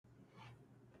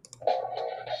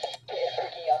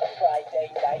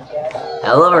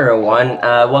Hello everyone,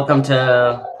 welcome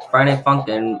to Friday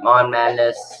Funkin' Mon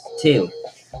Madness 2.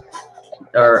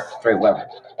 Or 3, whatever.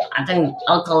 I think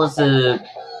I'll call this the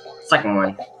second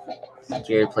one. Since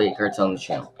we play cards on the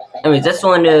channel. Anyways, this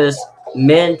one is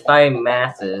mid-fight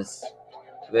masses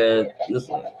with this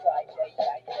one.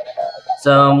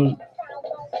 So,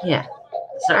 yeah.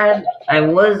 So I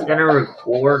was gonna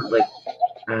record,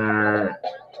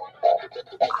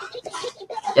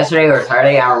 yesterday or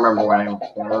Saturday, I don't remember when I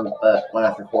recorded, but when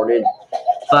I recorded.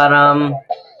 But,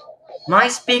 my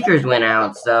speakers went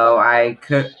out, so I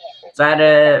had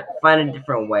to find a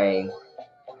different way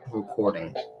of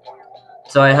recording.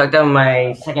 So I hooked up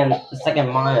my second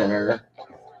monitor,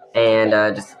 and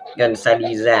just gonna decide to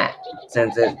use that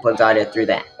since it plugs audio through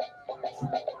that.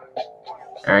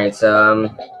 All right, so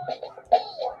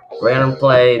we're gonna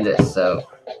play this. So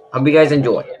hope you guys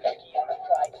enjoy.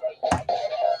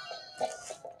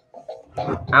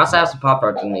 I also have some Pop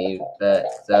Tarts in me,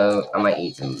 so I might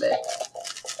eat some of it.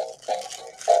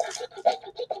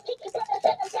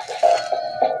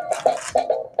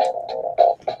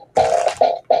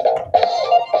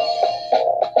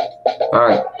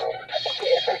 Alright.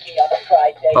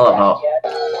 Hold up.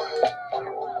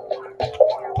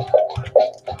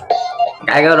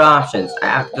 I go to options. I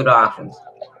have to go to options.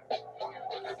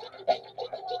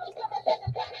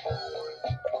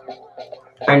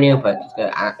 Our new input.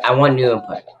 Good. I want new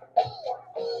input.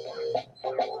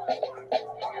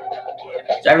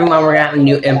 So every month we're gonna have a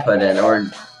new input in, or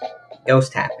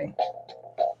ghost tapping.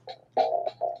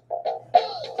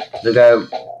 So go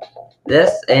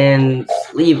this and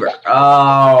Sleever.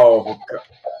 Oh god.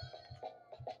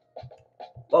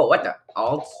 Whoa, what the?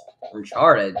 Alt?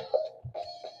 Uncharted.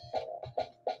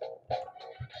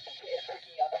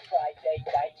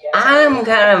 I'm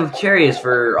kind of curious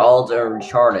for Alt or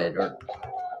Uncharted, or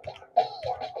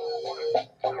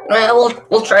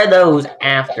we'll try those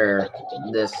after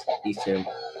these two.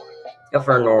 Let's go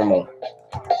for a normal.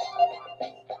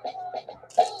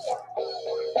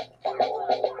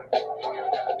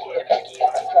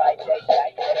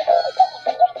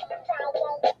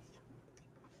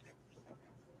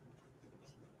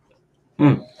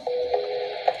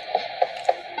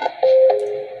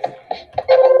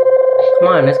 Come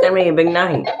on, it's gonna be a big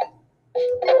night.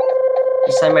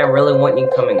 This time I really want you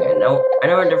coming in. I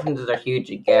know our differences are huge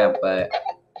again, but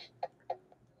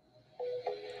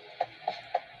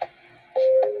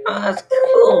that's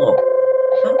cool.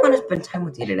 I want to spend time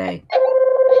with you today.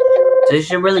 So you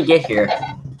should really get here.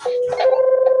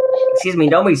 Excuse me,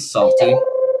 don't be salty.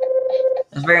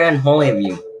 That's very unholy of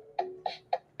you.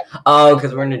 Oh,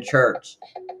 because we're in a church.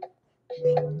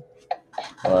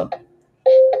 Hello.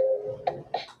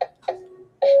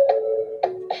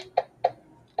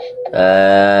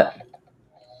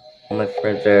 My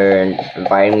friends are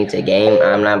inviting me to a game.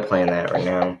 I'm not playing that right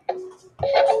now.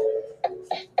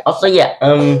 Also, yeah,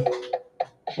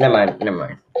 never mind.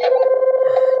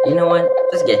 You know what?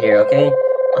 Just get here, okay?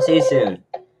 I'll see you soon.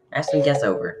 Ask some guests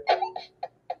over.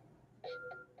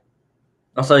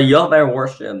 Also, y'all better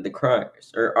worship the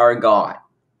Christ, or our God.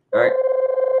 Alright?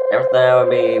 After that, I would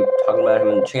be talking about him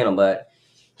in the channel, but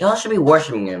y'all should be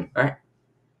worshiping him, alright?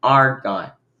 Our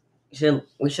God.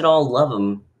 We should all love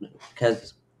him,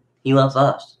 because he loves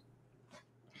us.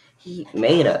 He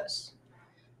made us.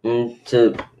 And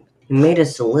he made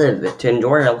us to live, to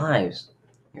enjoy our lives.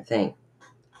 I think.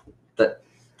 But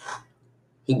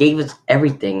he gave us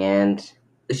everything, and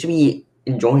we should be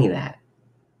enjoying that.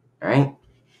 Alright? We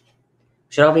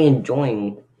should all be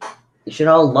enjoying. We should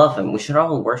all love him. We should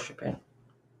all worship him.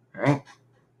 Alright?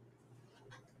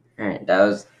 Alright, that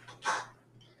was.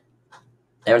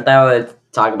 Never thought I would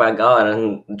talk about God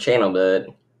on the channel,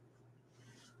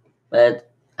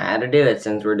 but I had to do it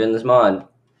since we're doing this mod.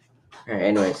 Alright,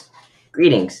 anyways.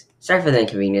 Greetings. Sorry for the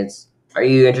inconvenience. Are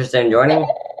you interested in joining?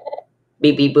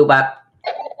 Beep beep boop bop.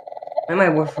 Me and my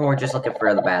boyfriend were just looking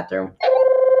for the bathroom.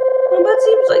 Well, that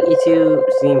seems like you two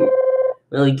seem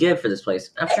really good for this place.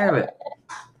 I'm sure of it.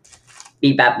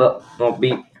 Beep bop boop. Oh,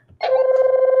 beep.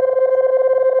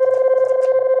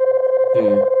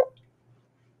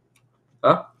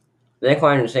 Huh? I didn't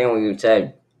quite understand what you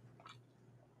said.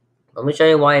 Let me show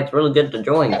you why it's really good to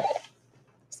join.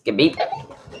 Skip beep.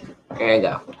 There you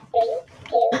go.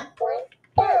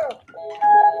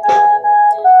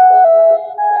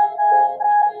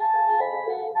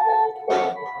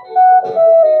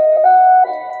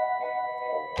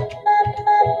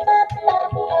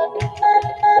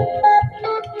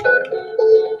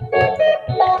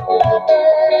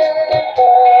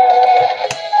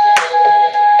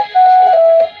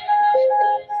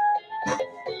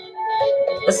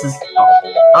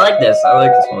 I like this. I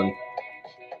like this one.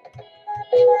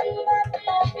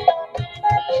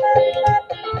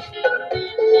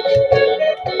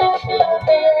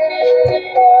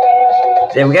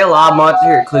 Yeah, we got a lot of mods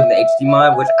here, including the HD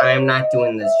mod, which I am not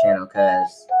doing this channel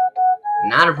because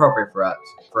not appropriate for us,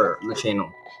 for the channel.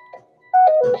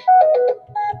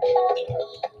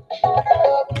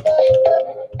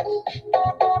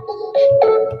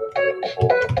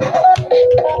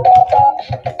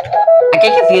 I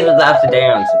get confused with the ups and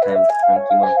downs sometimes.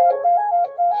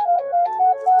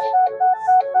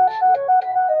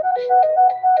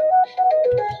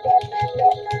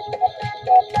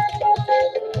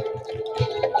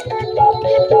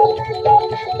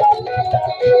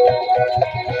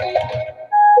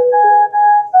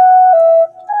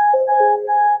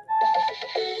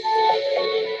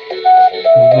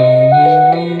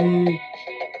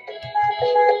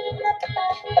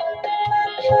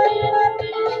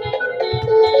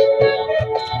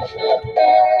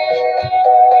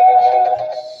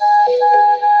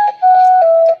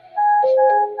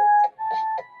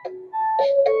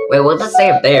 Wait, what does it say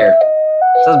up there?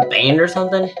 It says band or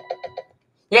something?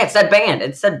 Yeah, it said band.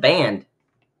 It said band.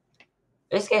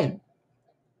 This guy's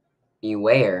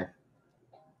beware.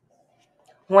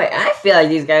 Wait, I feel like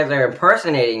these guys are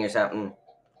impersonating or something.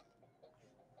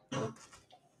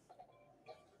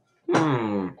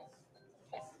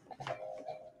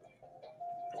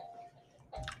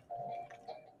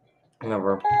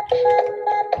 Never.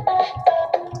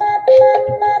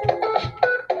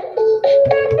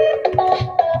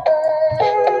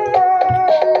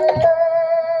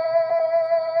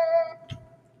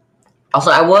 Also,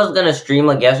 I was gonna stream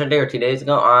like yesterday or 2 days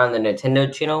ago on the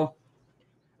Nintendo channel,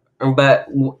 but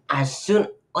as soon,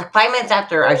 like 5 minutes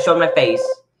after I showed my face,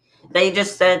 they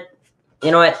just said,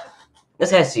 "You know what?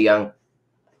 This guy's too young,"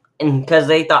 and because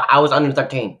they thought I was under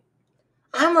 13.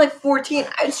 I'm like 14.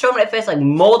 I showed my face like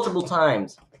multiple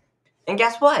times, and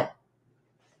guess what?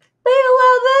 They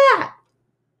allow that.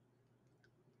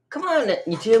 Come on,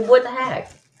 YouTube. What the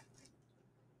heck?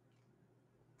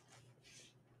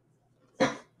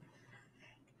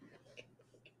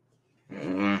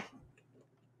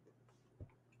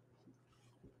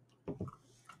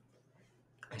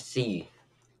 I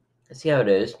see how it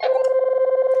is.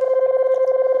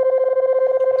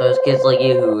 Those kids like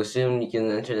you who assume you can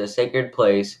enter the sacred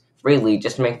place freely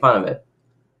just to make fun of it.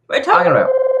 What are you talking about?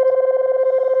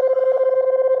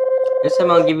 This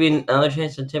time I'll give you another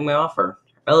chance to take my offer.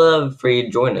 I'd love for you to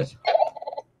join us.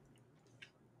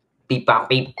 Beep bop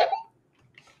beep.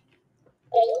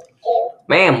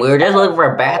 Ma'am, we were just looking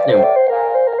for a bathroom.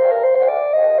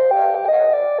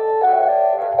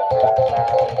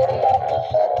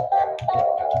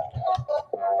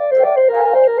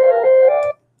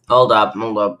 Hold up.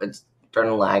 It's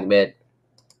starting to lag a bit.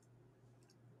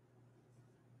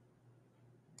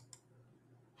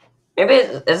 Maybe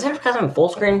is it because I'm full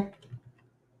screen?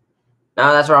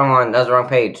 No, that's the wrong one. That's the wrong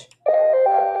page.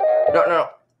 No.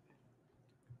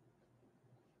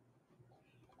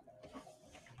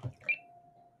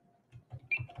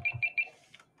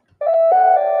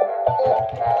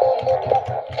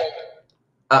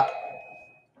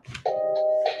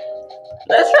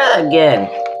 Let's try that again.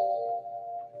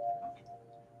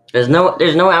 There's no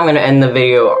way I'm gonna end the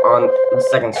video on the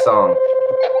second song.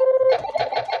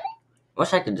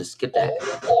 Wish I could just skip that.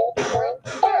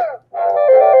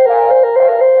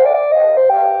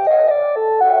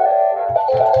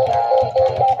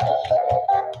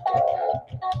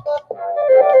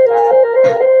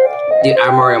 Dude,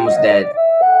 I'm already almost dead.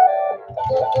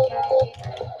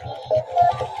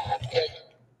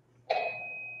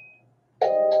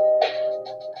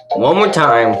 One more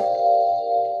time.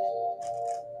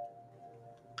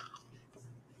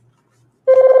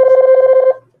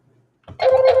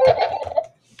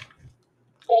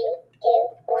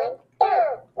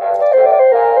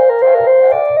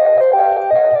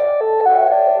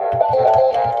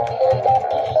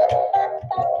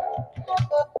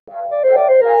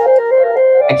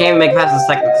 I can't even make past the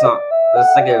second song. The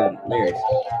second lyrics.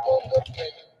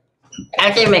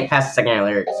 I can't make past the second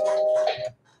lyrics.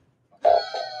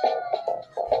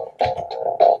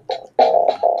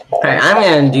 Alright, I'm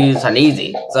gonna do this on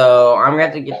easy. So I'm gonna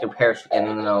have to get the parachute and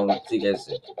then I'll see you guys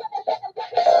soon.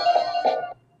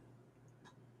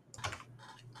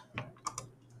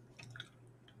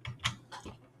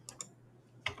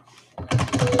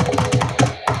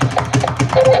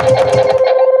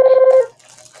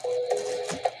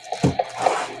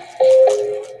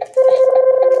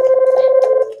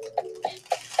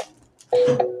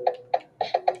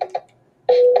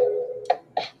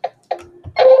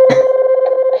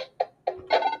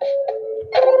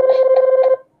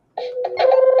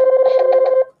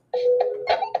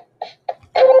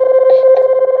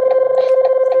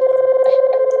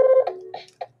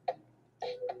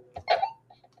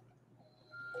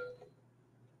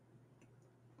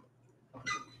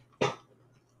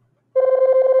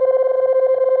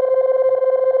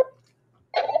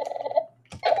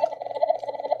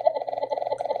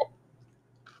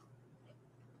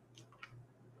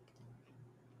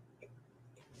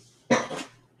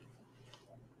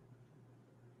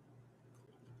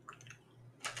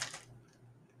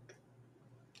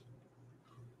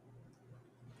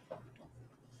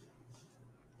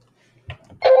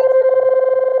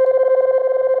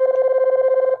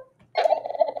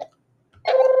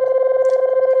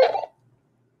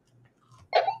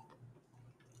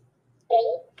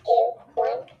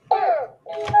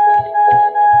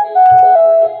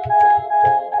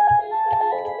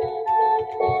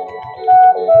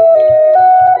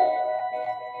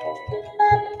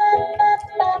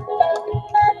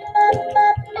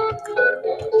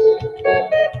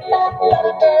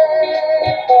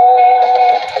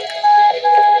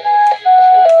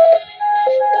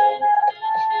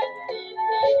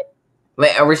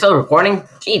 we still recording?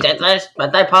 Jeez,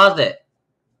 I paused it.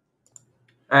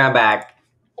 Alright, I'm back.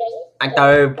 I thought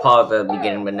I would pause at the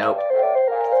beginning, but nope.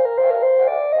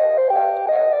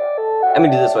 Let me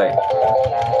do this way.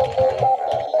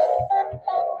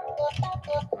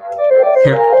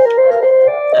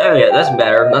 Oh yeah, that's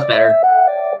better. That's better.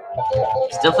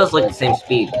 Still feels like the same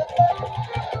speed.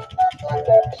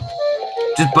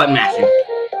 Just button mashing.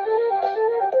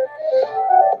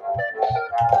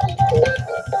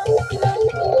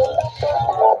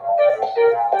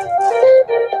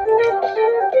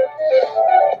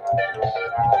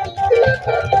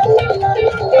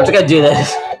 I'm just gonna do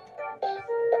this.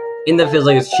 Even though it feels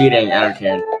like it's cheating, I don't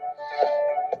care.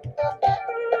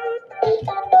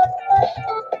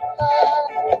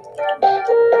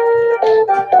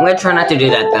 I'm gonna try not to do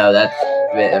that though, that's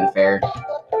a bit unfair.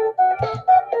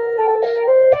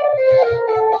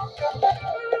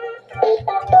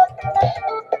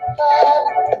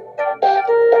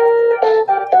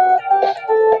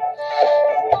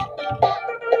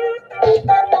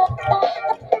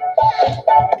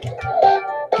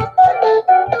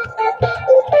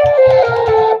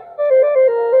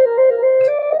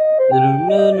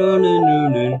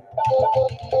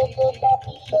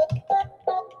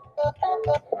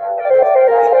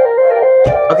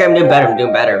 Okay, I'm doing better. No.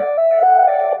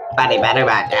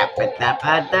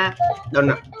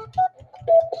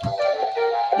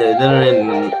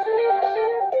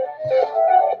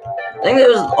 I think there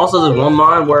was also this one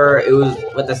mod where it was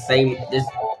with this same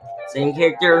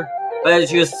character, but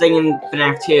she was singing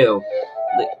FNAF 2.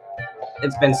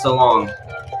 It's been so long.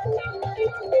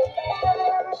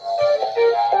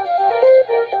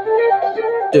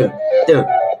 Dude.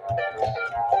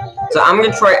 So I'm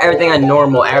gonna try everything on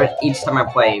normal each time I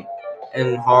play,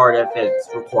 and hard if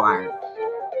it's required.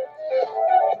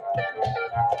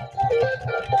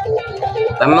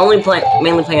 But I'm mainly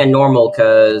playing on normal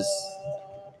because,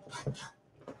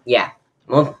 yeah,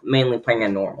 I'm mainly playing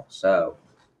on normal. So,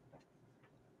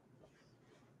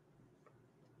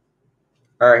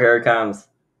 all right, here it comes.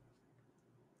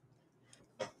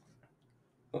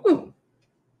 Ooh.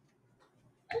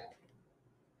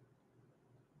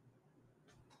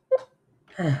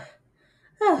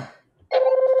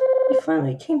 You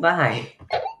finally came by.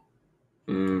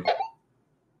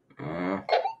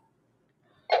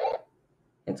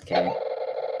 It's okay.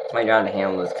 It's my job to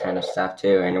handle this kind of stuff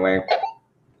too, anyway.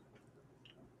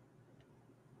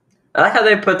 I like how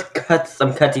they put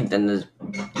some cutscenes in this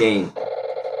game.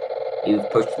 You've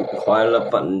pushed quite a lot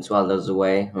of buttons while I was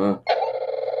away, huh?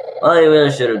 Well, you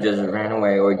really should have just ran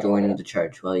away or joined the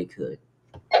church while you could.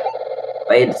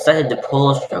 But you decided to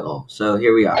pull a struggle, so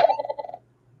here we are.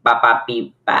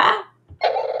 Ba-ba-beep-ba?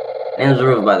 Name's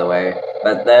Ruth, by the way,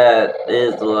 but that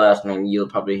is the last name you'll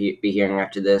probably be hearing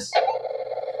after this.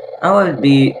 I would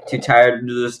be too tired to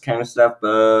do this kind of stuff,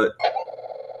 but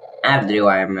I have to do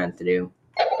what I'm meant to do.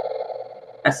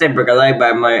 I say break a leg,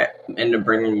 but I might end up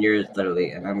bringing yours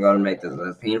literally, and I'm going to make this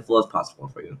as painful as possible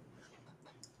for you.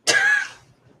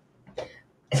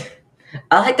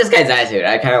 I like this guy's attitude.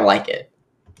 I kind of like it.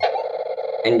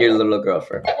 And your little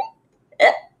girlfriend.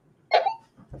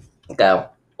 Go.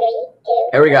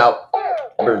 Here we go.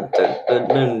 Bring down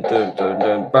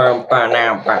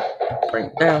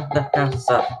the house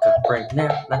up. Bring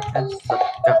down the house up.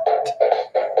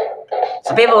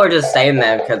 Some people are just saying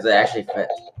that because it actually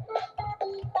fits.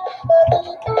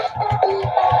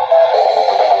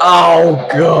 Oh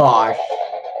gosh.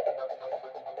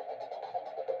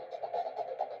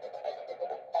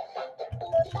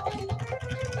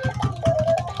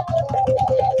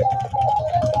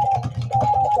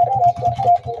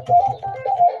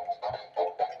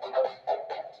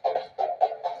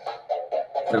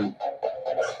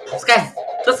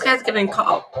 This guy's getting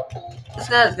caught. This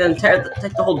guy's gonna take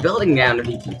the whole building down if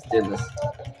he keeps doing this.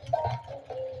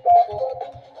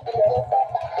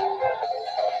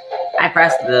 I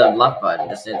pressed the left button,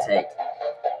 just didn't take.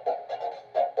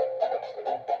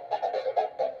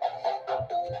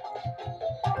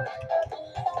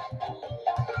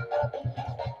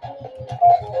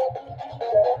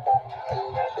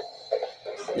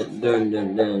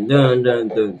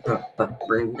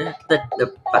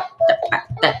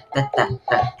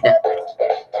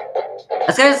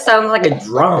 This guy sounds like a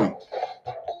drum.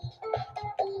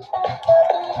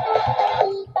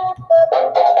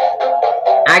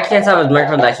 I can't tell if his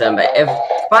microphone's actually on, but if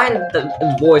find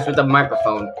his voice with the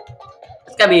microphone,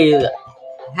 it's gotta be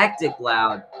hectic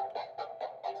loud.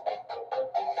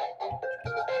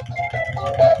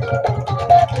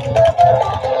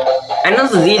 I know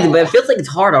this is easy, but it feels like it's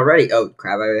hard already. Oh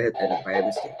crap, I hit that by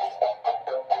mistake.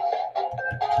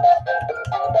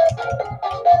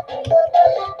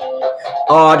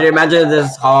 Oh, dude, imagine this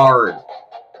is hard.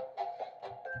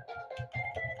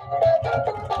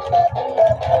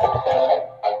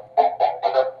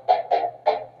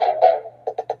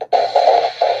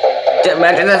 Dude,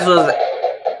 imagine this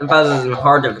was in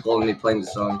hard difficulty me playing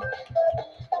this song.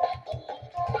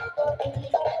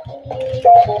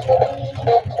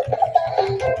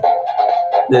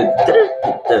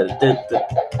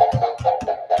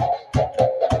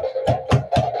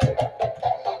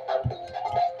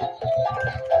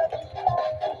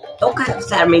 Don't get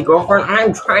upset at me, girlfriend.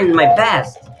 I'm trying my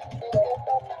best.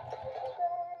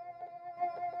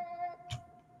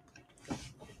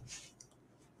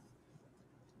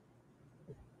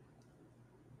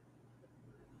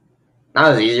 That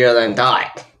was easier than I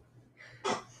thought.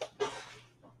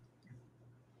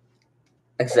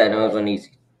 Like I said, it wasn't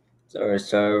easy. So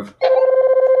serve.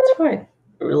 It's fine.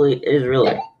 It is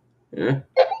really. I'm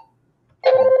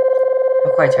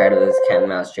quite tired of this cat and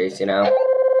mouse chase, you know?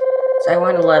 So I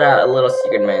want to let out a little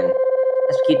secret, man.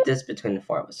 Let's keep this between the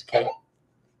four of us, okay?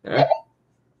 Huh?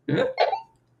 Hmm?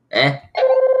 Eh?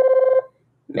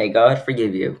 May God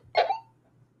forgive you.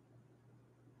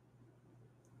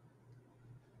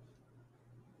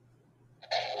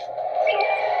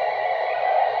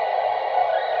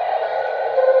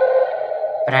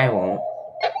 But I won't.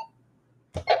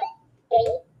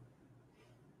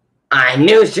 I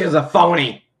knew she was a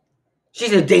phony!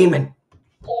 She's a demon!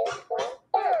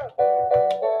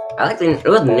 I like the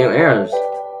new arrows.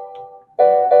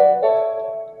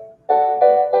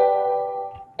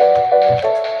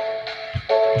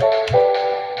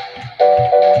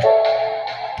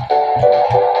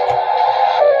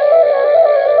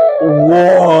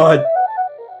 What?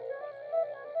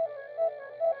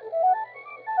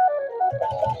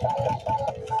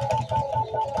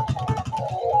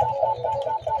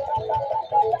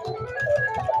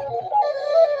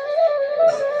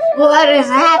 What is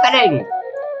happening?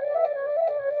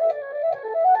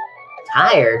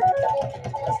 Tired?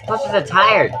 What's with the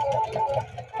tired?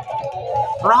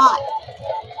 Fraud.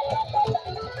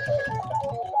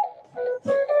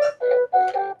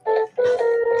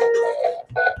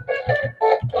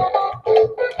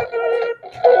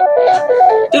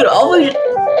 Dude,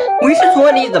 we just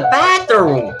want to use the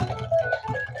bathroom.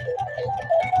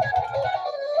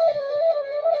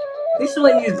 We just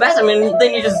want to use the bathroom and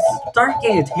then you just start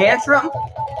getting a tantrum?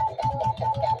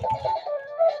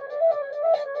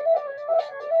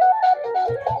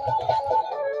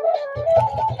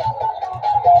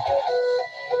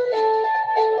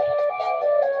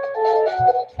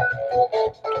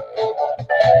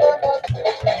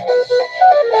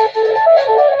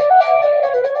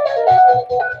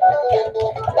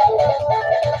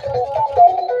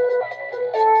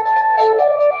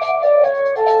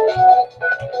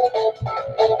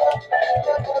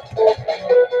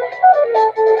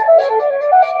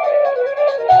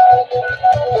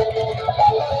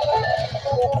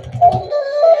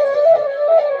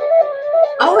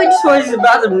 Oh, I just want to use the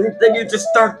bathroom, then you just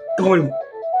start going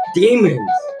demons.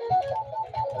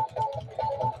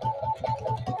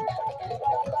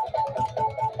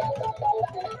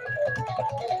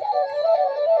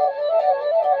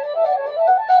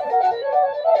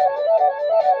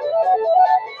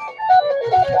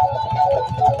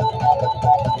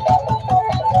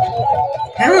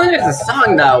 How long is the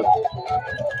song though?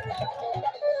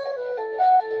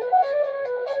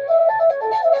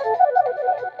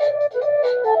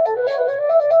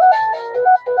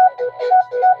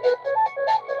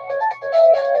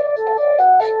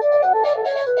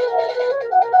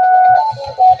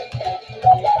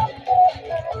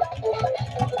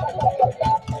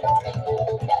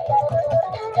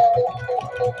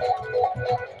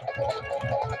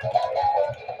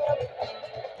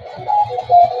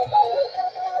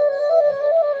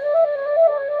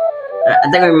 I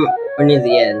think we're near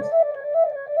the end.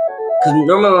 Because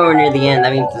normally when we're near the end,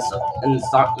 that means the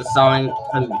song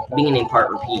from the beginning part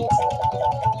repeats.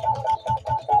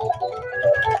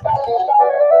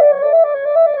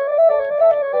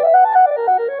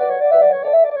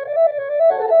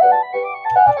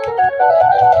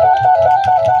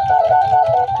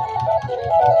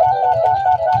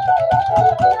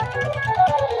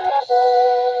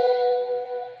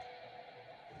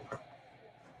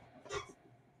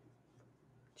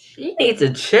 She needs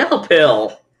a chill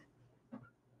pill.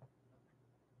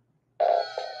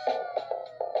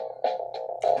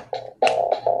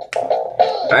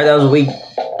 Alright, that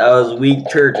was weak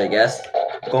church, I guess.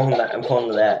 I'm calling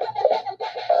to that.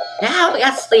 Now we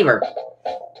got Sleeper.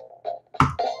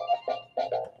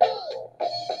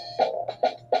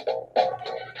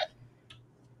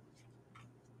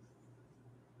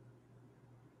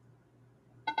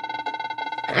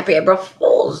 Happy April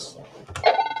Fools!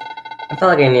 I feel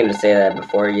like I need to say that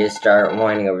before you start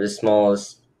whining over the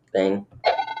smallest thing.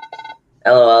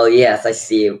 LOL, yes, I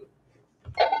see you.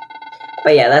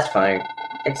 But yeah, that's fine.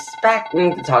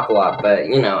 Expecting to talk a lot, but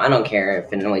you know, I don't care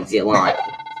if it annoys you a lot.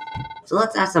 So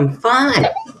let's have some fun!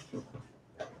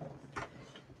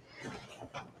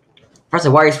 First,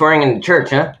 why are you swearing in the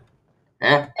church, huh?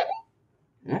 Huh?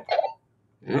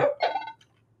 Hmm?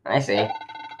 I see.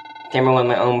 Came in with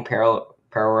my own parallel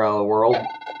world.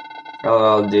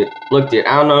 Oh, dude. Look, dude,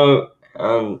 I don't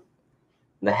know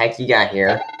the heck you got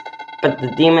here, but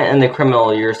the demon and the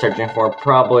criminal you're searching for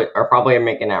are probably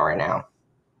making out right now.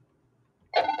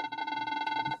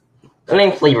 The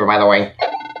name's Flavor, by the way.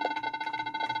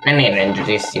 I need to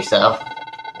introduce yourself.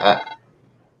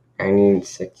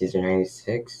 1960s or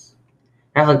 96?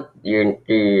 I have like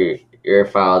your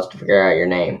files to figure out your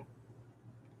name.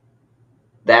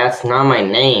 That's not my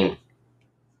name.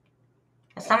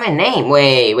 That's not my name.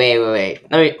 Wait.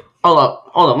 Hold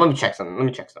up. Let me check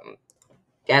something.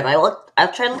 Guys,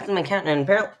 I've tried looking at my account and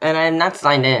I'm not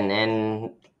signed in,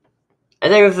 and I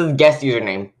think this is guest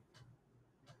username.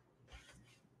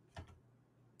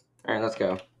 Alright, let's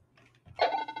go.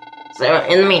 So,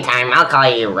 in the meantime, I'll call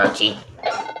you Rochi.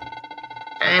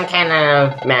 I'm kind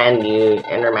of mad you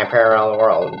entered my parallel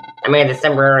world. I made it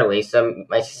temporarily so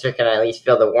my sister can at least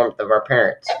feel the warmth of our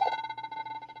parents.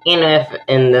 Even if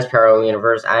in this parallel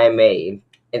universe I am made,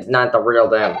 it's not the real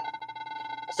them.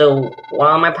 So,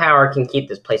 while my power can keep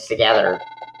this place together,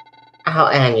 I'll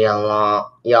end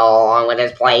y'all along with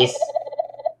this place.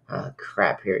 Oh,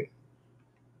 crap, here.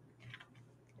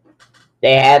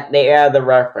 They had the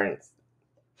reference.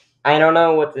 I don't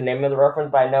know what's the name of the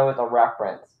reference, but I know it's a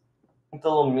reference. It's a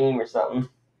little meme or something.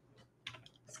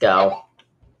 Let's go.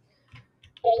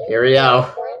 Here we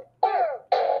go.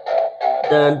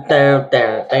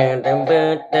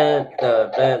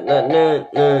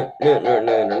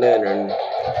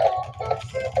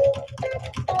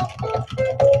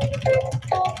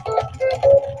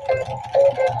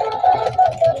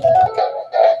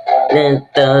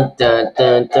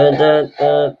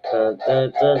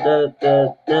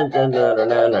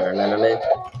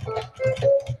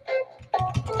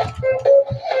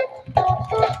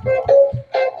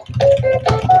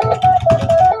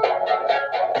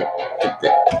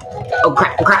 Oh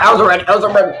crap, I was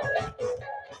already.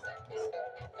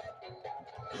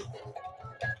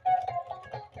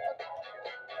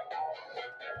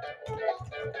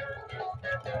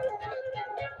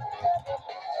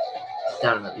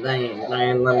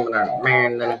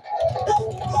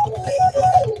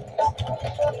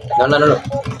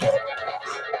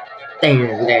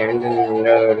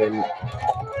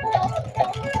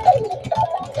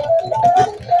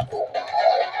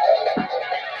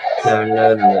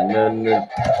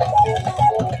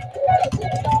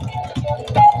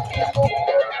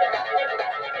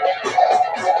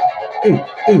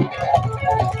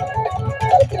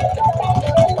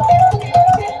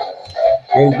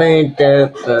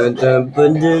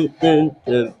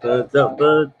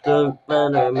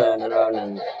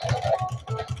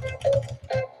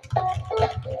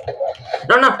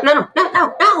 No. No.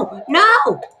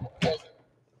 No!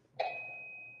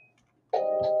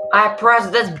 I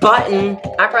pressed this button.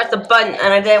 I pressed the button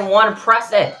and I didn't want to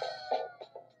press it.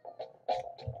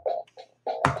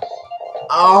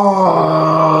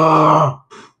 Oh!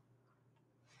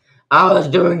 I was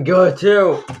doing good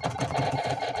too.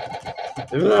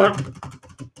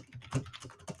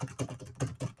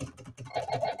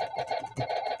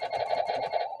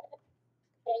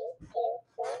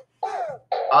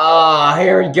 Ah,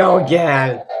 here we go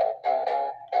again.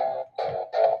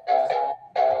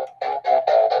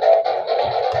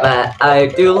 But I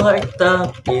do like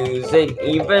the music,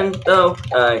 even though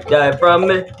I die from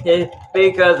it,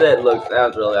 because it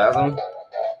sounds really awesome.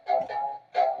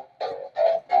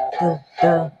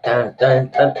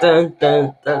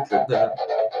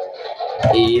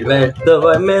 Even though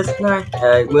I miss night,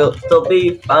 I will still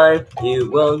be fine. You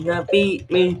will not beat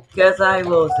me, cause I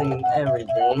will sing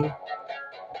everything.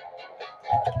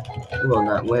 You will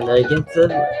not win against the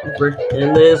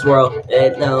in this world.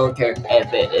 It don't care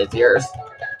if it is yours.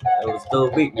 I will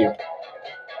still beat you.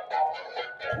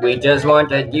 We just want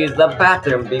to use the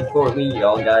bathroom before we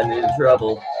all got into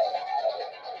trouble.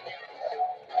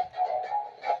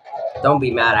 Don't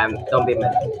be mad.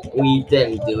 We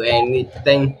didn't do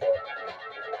anything.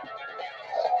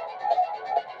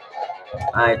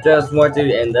 I just want to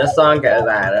end the song because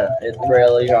it's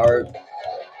really hard.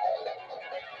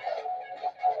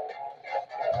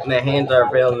 My hands are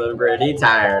feeling pretty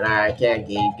tired. I can't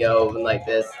keep going like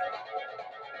this.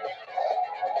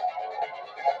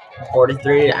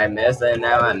 43, I miss it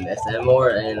now, I miss it more,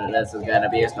 and this is gonna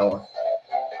be a snore.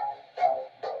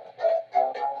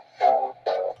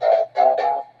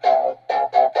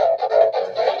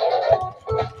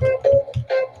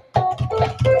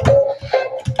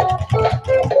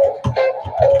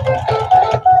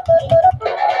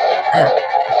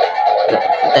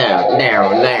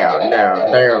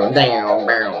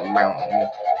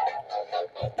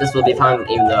 This will be fine,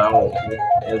 even though I won't be.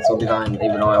 This will be fine,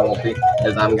 even though I won't be,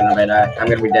 because I'm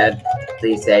gonna be dead.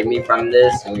 Please save me from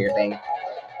this weird thing.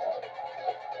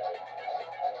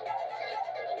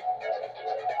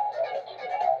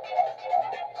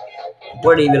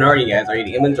 What even are you guys? Are you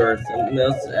demons or something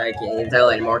else? I can't even tell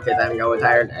anymore because I'm going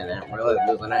tired and I'm really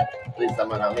losing it. Please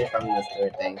someone help me from this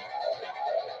weird thing.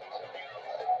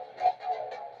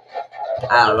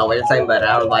 I don't know what you're saying, but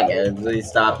I don't like it. Please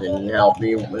stop and help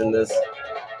me in this.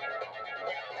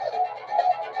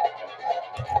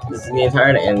 This is me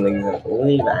tired and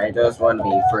leave. I just want to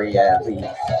be free, please.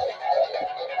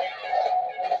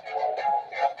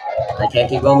 I can't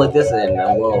keep going like this, and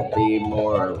there will be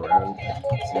more around.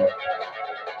 So,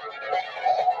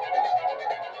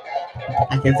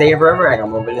 I can stay here forever. I got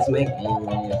more business to make.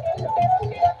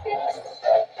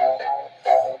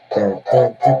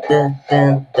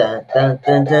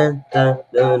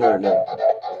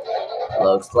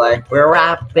 Looks like we're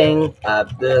wrapping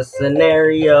up this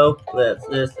scenario. Let's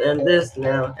just end this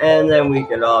now, and then we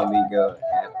can all be good,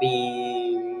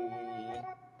 happy.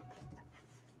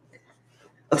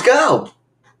 Let's go!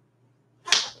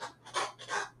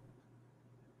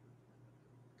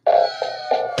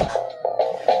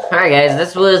 Alright guys,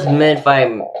 this was meant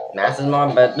by Mass's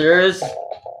mom, but there's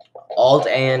alt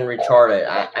and retarded.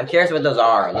 I'm curious what those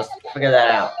are. Let's figure that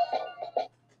out.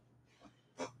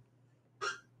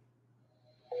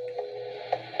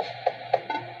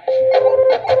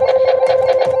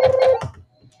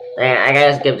 Man, I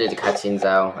gotta skip through the cutscenes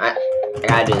though. I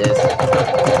gotta do this.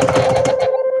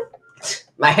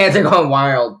 My hands are going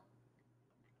wild.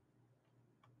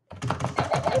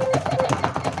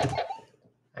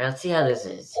 Let's see how this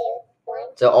is.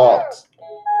 So alt.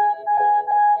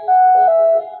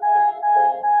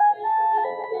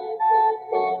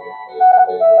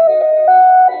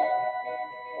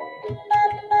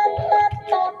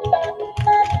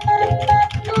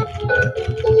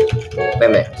 Wait a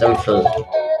minute, some food.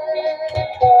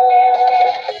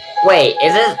 Wait,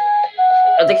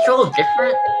 are the controls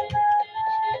different?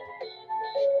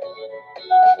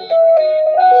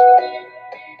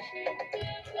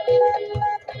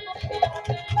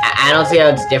 I don't see how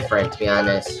it's different, to be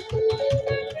honest.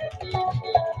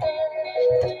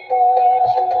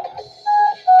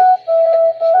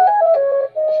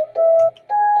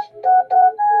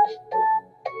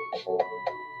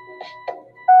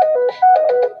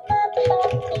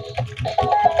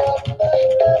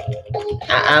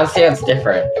 I don't see how it's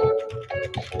different.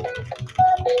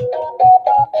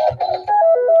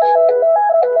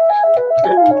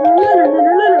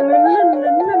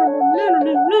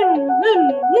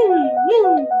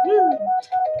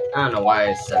 I don't know why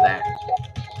I said that.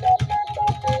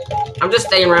 I'm just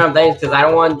staying around things because I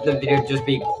don't want the video to just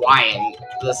be quiet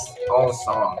this whole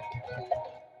song.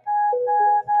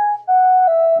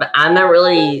 But I'm not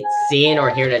really seeing or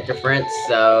hearing a difference,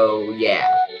 so yeah.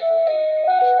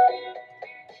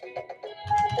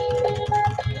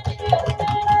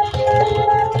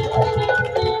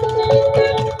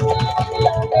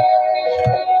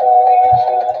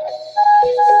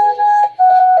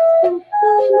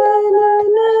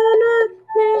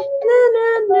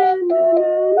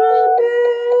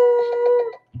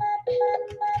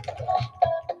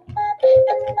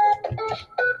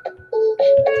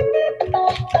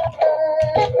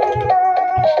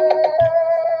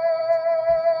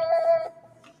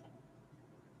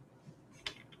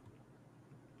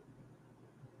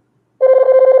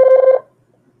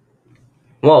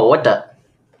 Whoa, what the?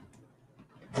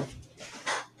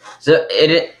 So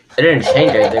it didn't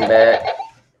change anything, but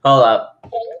hold up.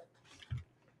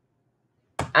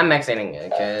 I'm exiting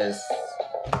it because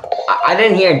I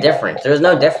didn't hear a difference. There was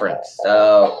no difference.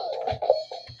 So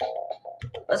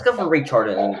let's go for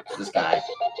retarded and this guy.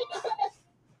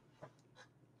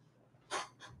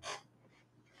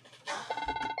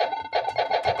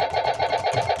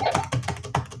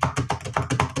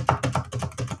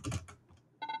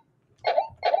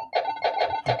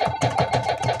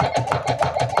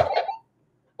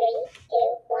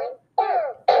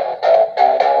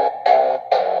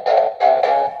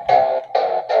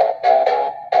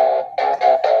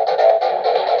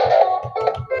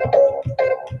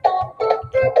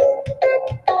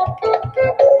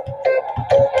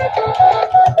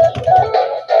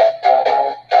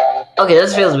 Okay,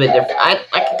 this feels a bit different. I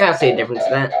can kind of see a difference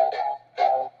in that.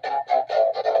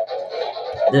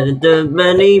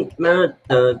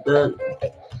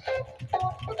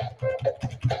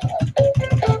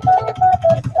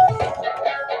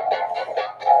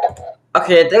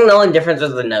 Okay, I think the only difference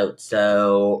is the notes,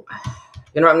 so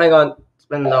you know what, I'm not going to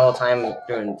spend the whole time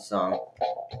doing the song.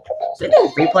 So they do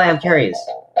free play, I'm curious.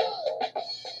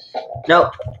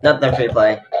 Nope, not the free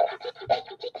play.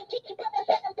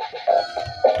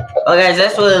 Well guys,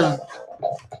 this was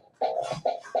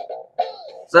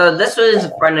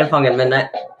Friday Night Funkin'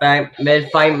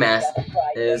 Mid-Fight Mass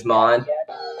is mod.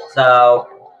 So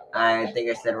I think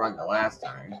I said wrong the last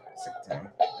time.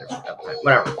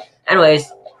 Whatever.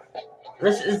 Anyways,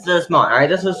 this is the mod, alright?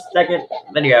 This is the second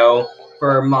video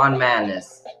for Mod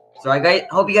Madness. So I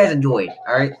hope you guys enjoyed,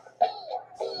 alright?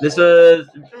 This was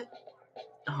a bit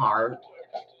hard.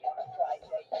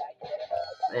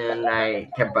 And I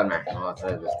kept on my mouth, so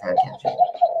it was kind of catchy.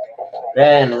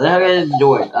 Then, I hope you guys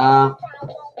enjoyed.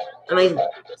 Let me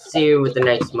see what the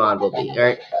next mod will be,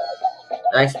 alright?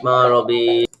 Next mod will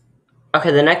be...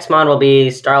 Okay, the next mod will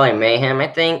be Starlight Mayhem, I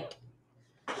think.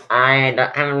 I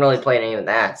haven't really played any of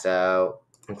that, so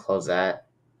I'll close that.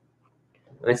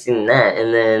 I've seen that,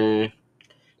 and then...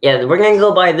 Yeah, we're gonna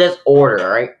go by this order,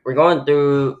 alright? We're going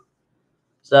through...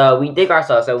 So, we dig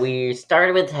ourselves, so we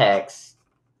started with Hex.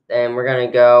 Then we're gonna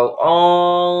go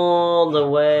all the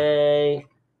way...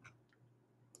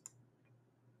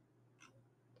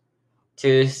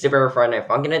 to Super Friday Night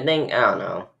Funkin', I think? I don't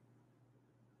know.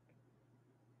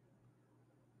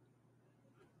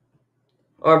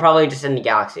 Or probably just in the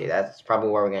galaxy. That's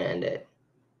probably where we're going to end it.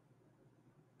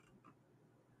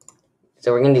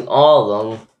 So we're going to do all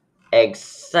of them,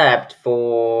 except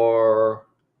for...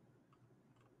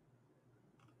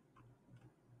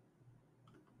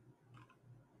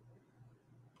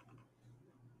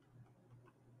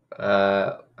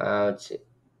 I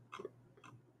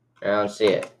don't see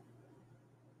it.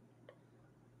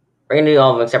 We're going to do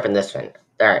all of them except for this one.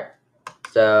 Alright.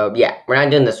 So, yeah. We're not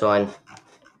doing this one.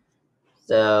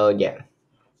 So, yeah.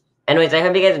 Anyways, I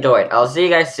hope you guys enjoyed. I'll see you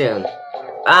guys soon.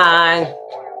 Bye!